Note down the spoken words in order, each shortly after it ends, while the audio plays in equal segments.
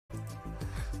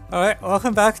Alright,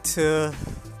 welcome back to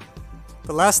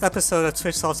the last episode of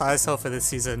Twitch Solves ISL for this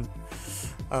season.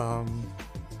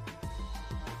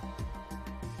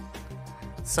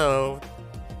 So,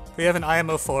 we have an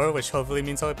IMO 4, which hopefully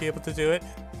means I'll be able to do it.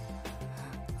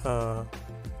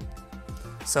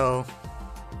 So,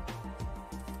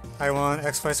 I want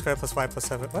x² plus y plus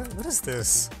 7. What is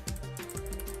this?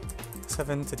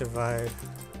 7 to divide.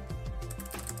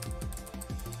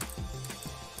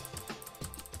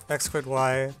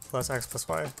 x²y plus x plus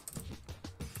y.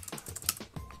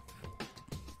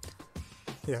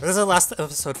 Yeah, this is the last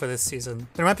episode for this season.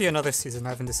 There might be another season,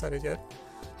 I haven't decided yet.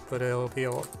 But it'll be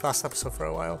a last episode for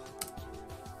a while.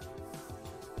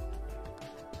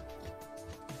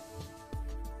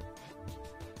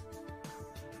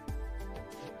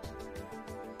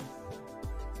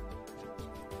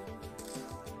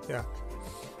 Yeah.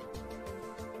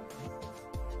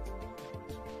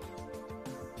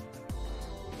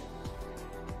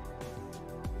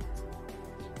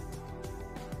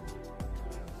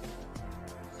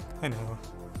 I know.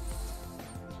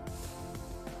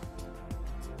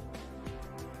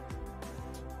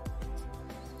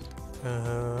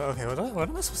 Okay, what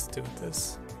am I supposed to do with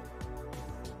this?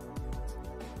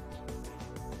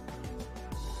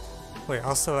 Wait,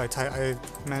 also I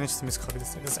managed to miscopy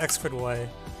this thing. It's x²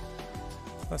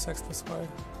 plus x plus y.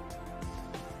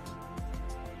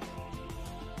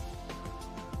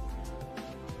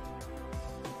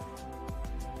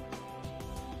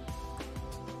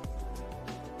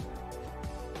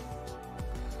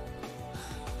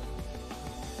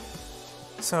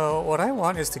 So what I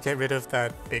want is to get rid of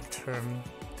that big term.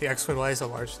 The x²y is a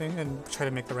large thing, and try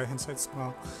to make the right hand side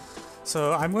small.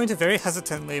 So I'm going to very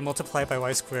hesitantly multiply by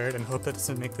y² and hope that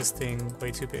doesn't make this thing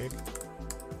way too big.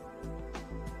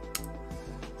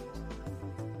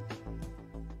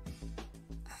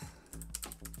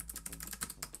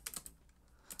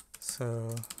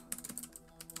 So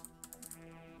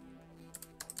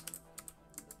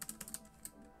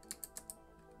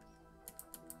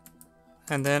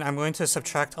and then I'm going to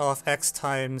subtract off x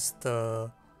times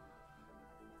the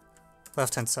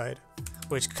left hand side,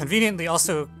 which conveniently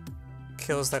also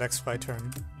kills that xy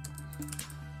term.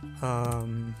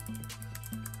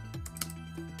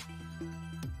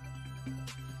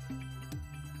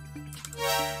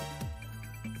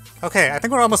 Okay, I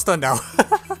think we're almost done now.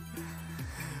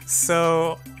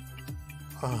 So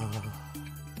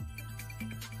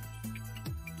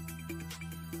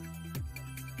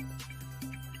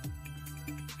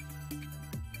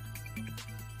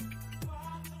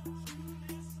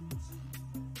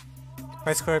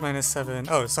y² minus 7.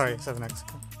 Oh, sorry, 7x.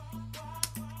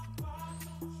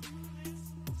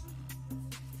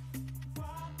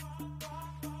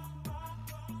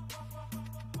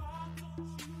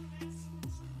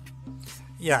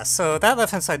 Yeah, so that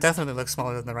left hand side definitely looks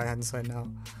smaller than the right hand side now.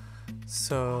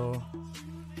 So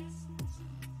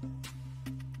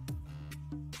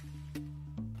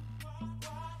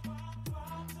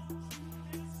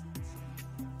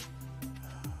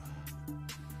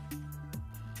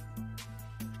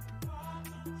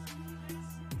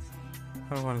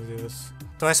I don't want to do this.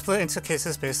 Do I split into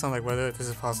cases based on like whether this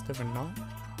is positive or not?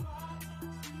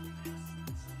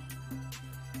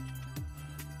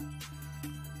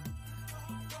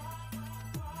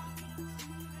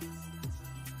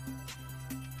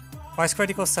 y²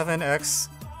 equals 7x.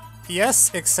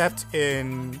 Yes, except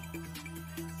in...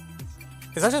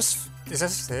 Is that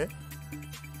just it?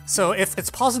 So if it's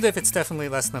positive, it's definitely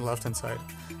less than the left hand side.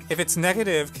 If it's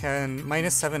negative, can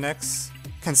minus 7x...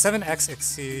 Can 7x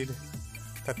exceed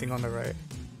that thing on the right?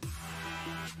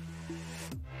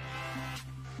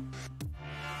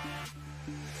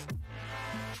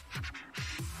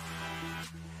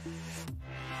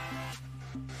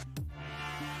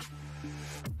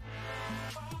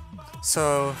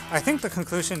 So I think the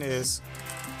conclusion is...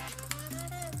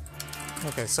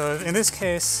 Okay, so in this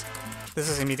case, this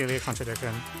is immediately a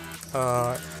contradiction.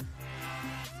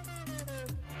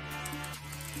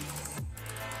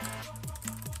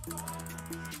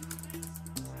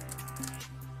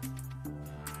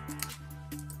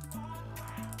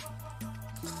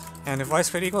 And if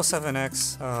y² equals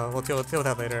 7x, we'll deal with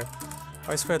that later.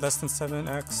 y² less than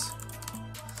 7x.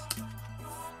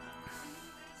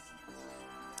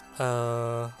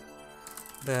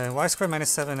 Then y²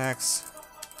 minus 7x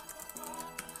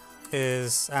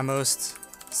is at most,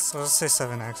 so let's say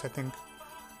 7x, I think.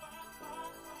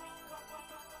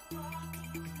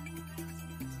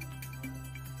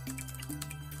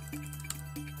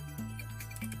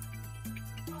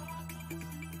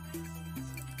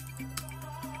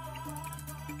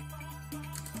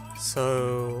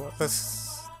 So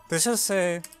let's just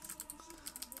say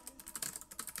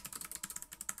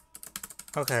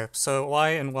Okay, so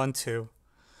y in 1, 2.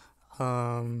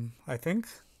 I think.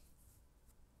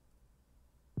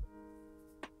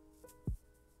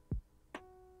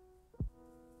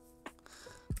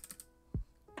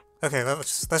 Okay,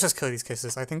 let's just kill these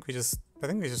cases. I think we just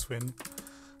win.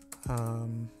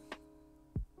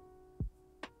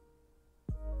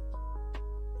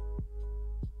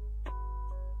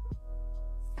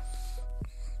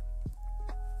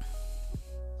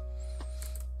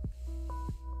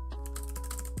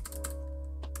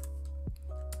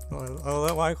 I'll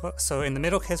let y equal, so in the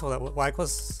middle case we'll let y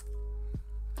equals.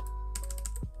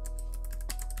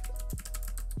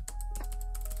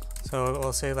 So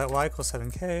we'll say that y equals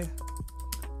 7k.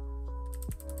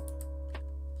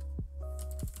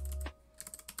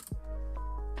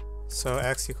 So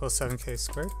x equals 7k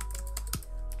squared.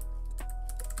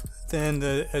 Then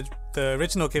the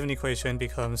original given equation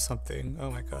becomes something. Oh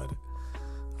my god.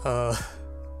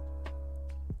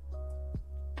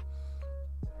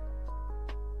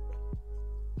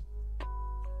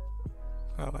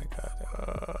 Oh my god.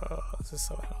 This is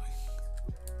so annoying.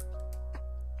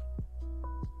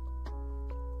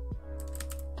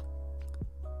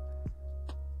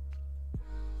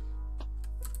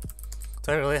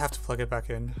 Do I really have to plug it back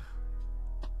in?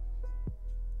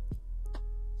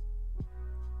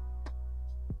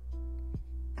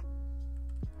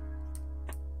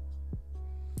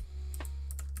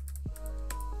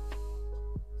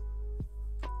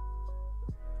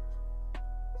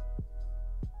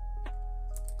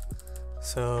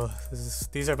 So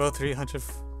these are both 300.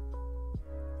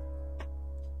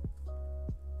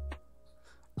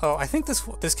 Oh, I think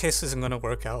this case isn't going to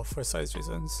work out for size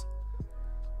reasons.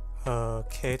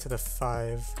 K to the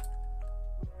 5.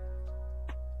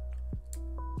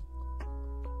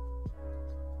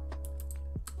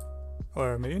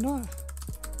 Or maybe not.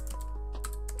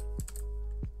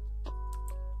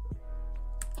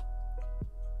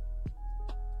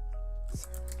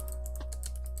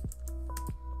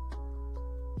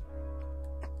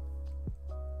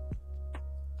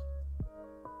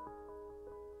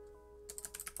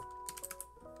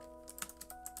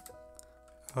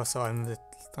 Oh, so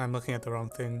I'm looking at the wrong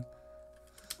thing.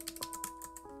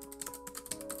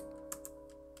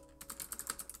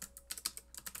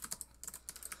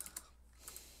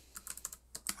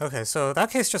 Okay, so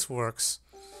that case just works.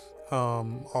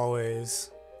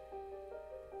 Always.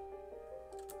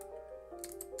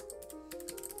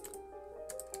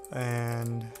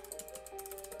 And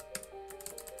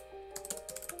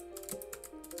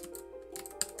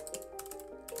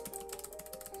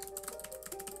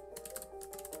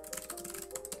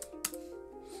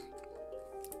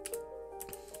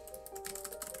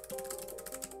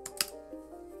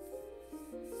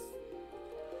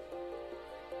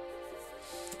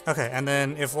okay, and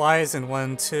then if y is in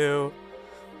 1, 2,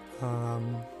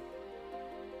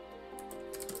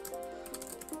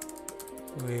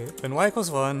 when y equals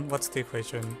 1, what's the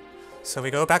equation? So we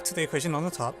go back to the equation on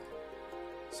the top.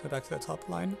 So back to the top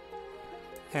line.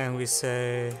 And we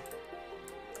say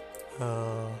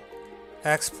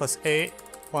x plus 8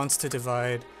 wants to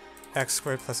divide x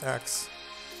squared plus x.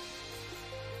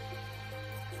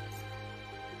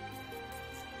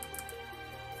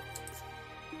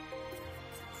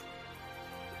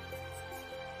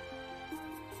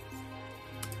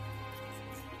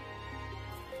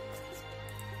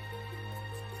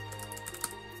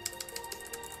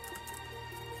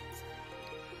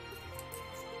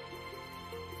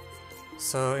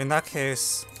 So in that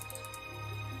case,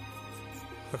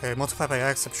 okay, multiply by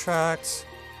x, subtract.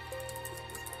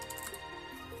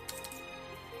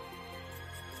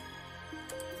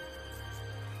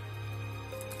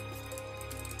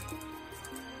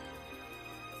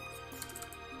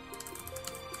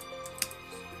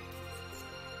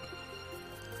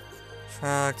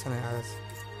 Subtract and add.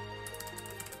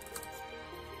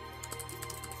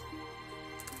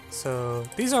 So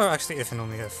these are actually if and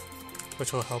only if,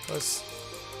 which will help us.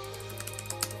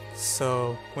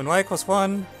 So when y equals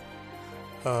 1,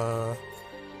 all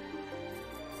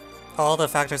the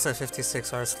factors of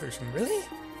 56 are a solution. Really?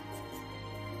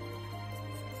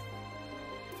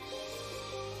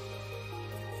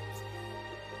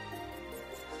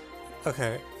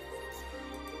 Okay.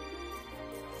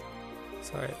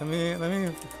 Sorry, let me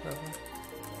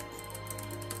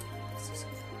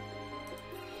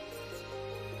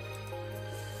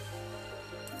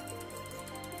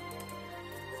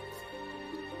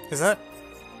Is that...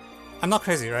 I'm not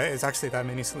crazy, right? It's actually that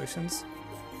many solutions.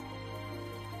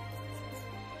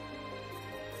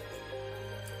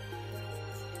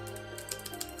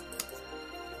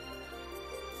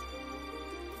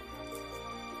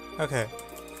 Okay.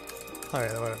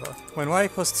 Alright, whatever. When y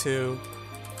equals 2,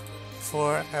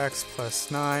 4x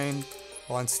plus 9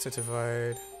 wants to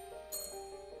divide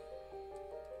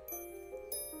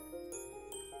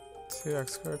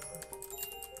 2x².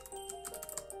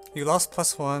 You lost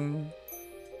 +1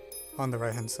 on the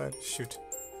right hand side. Shoot.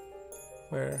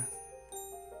 Where?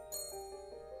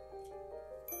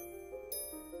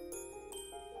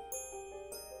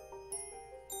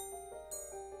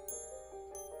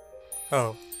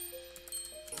 Oh.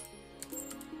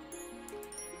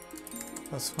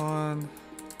 +1.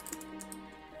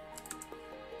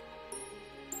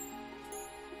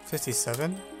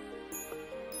 57?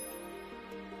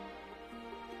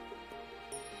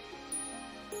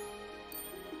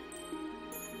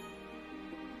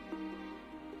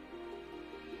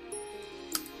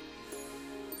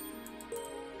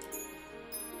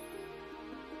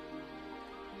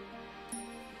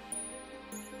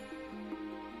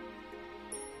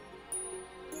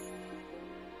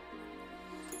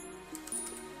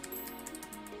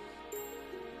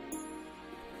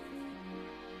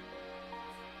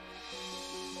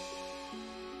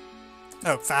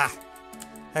 Oh,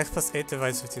 x plus 8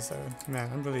 divides 57. Man,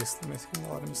 I'm really making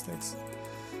a lot of mistakes.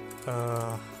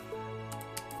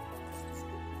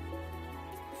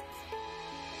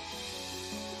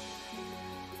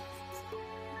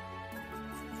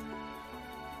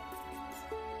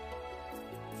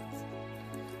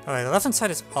 Alright, the left hand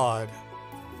side is odd.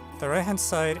 The right hand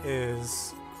side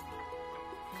is...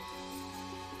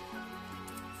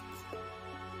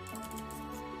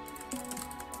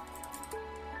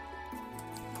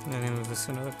 Let me move this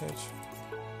to another page.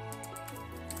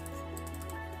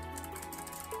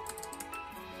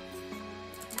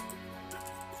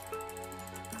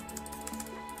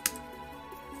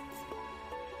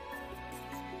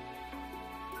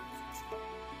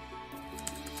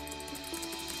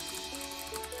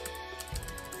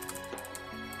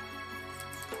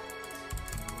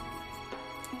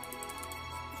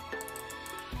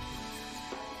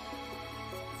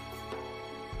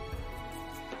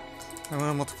 I'm going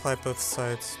to multiply both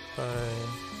sides by...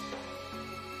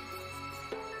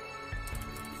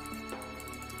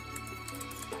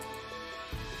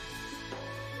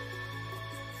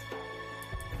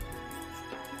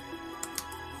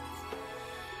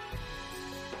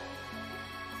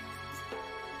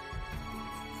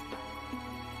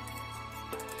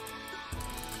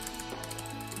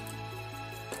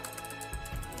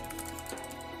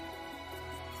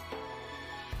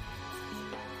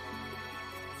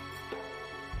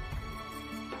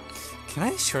 Can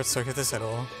I short circuit this at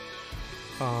all?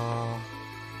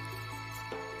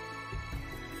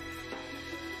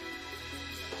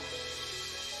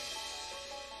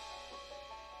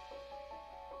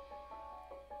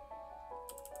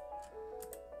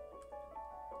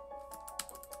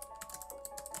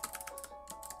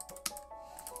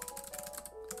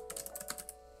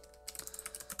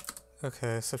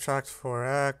 Okay, subtract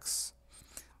 4x.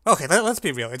 Okay, let's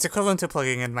be real. It's equivalent to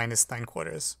plugging in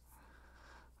 -9/4.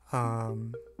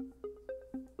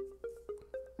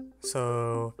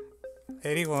 So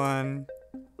 81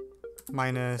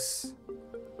 minus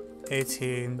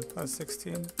 18 plus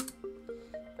 16.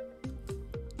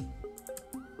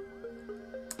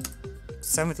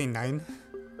 79.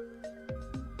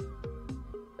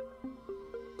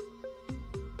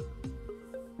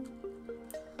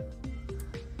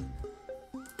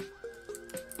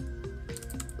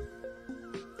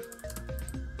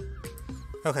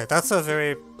 Okay, that's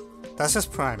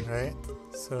just prime, right?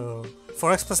 So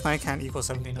 4x plus 9 can't equal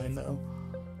 79 though.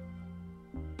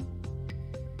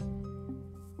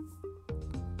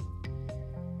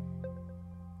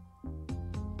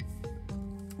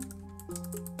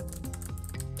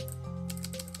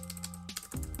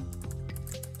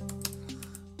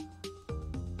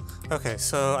 Okay,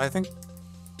 so I think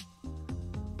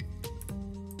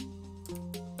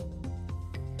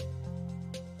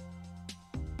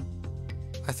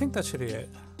that should be it.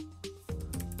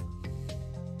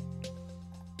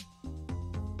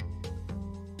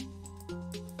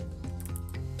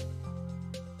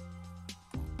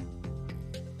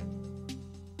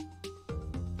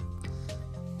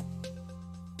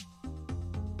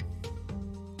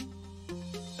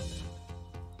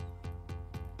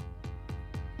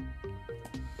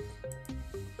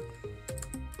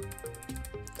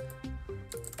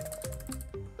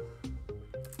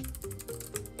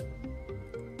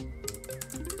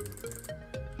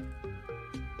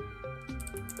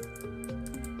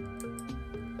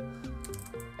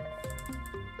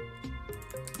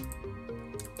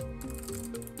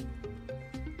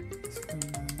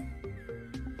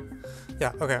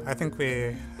 Yeah, okay, I think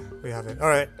we have it.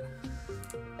 Alright.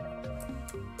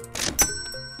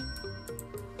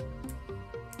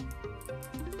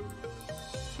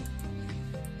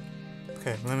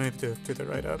 Okay, let me do the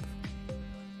write-up.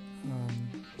 No.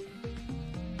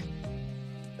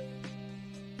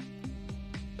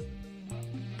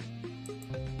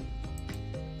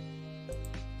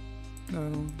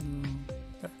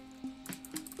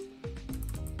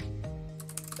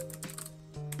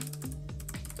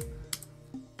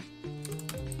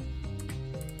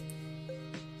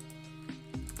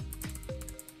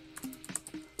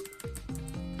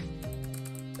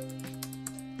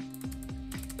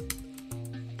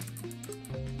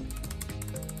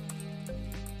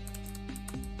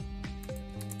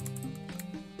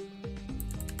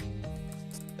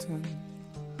 There.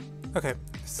 Okay,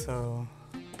 so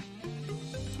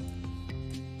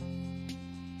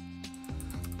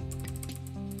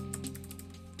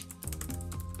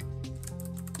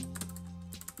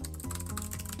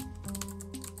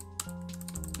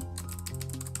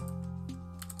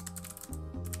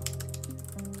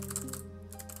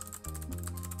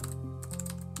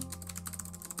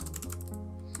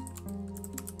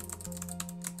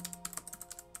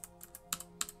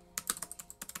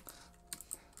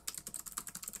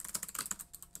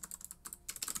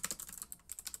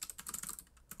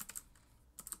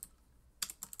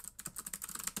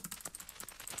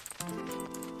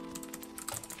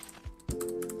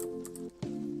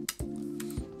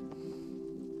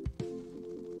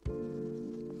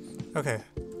okay.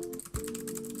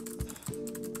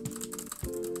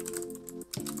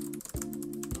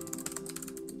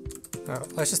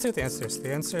 Let's just do the answers.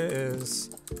 The answer is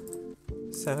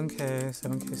 7k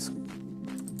squared.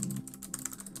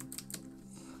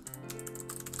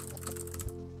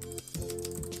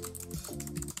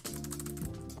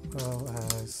 Well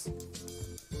as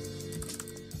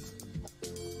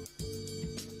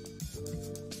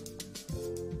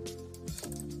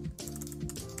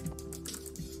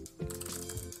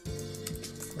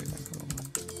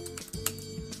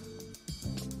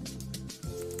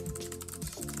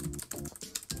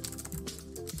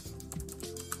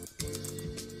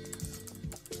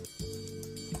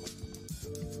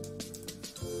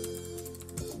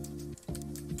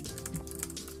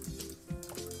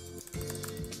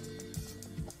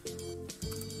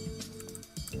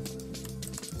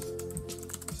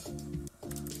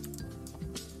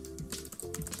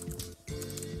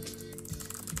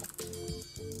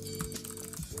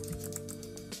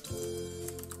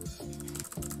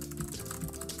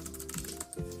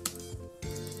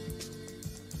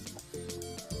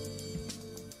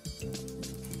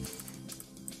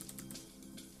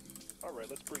Alright,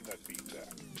 let's bring that beat back.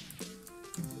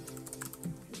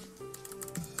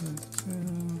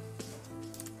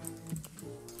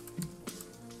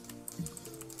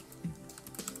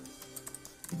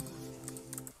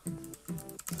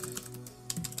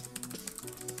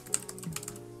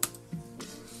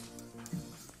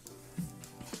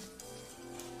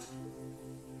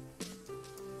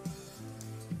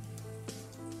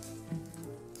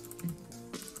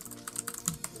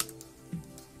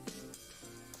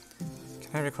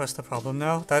 Can I request a problem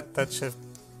now? That should.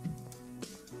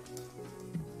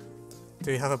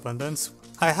 Do you have abundance?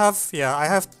 I have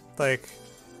like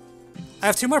I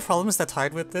have 2 more problems that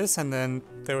tied with this, and then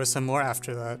there was some more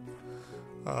after that.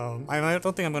 I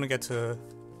don't think I'm gonna get to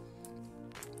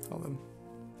all of them.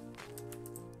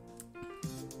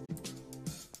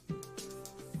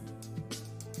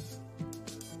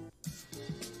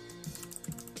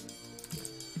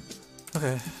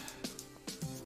 Okay.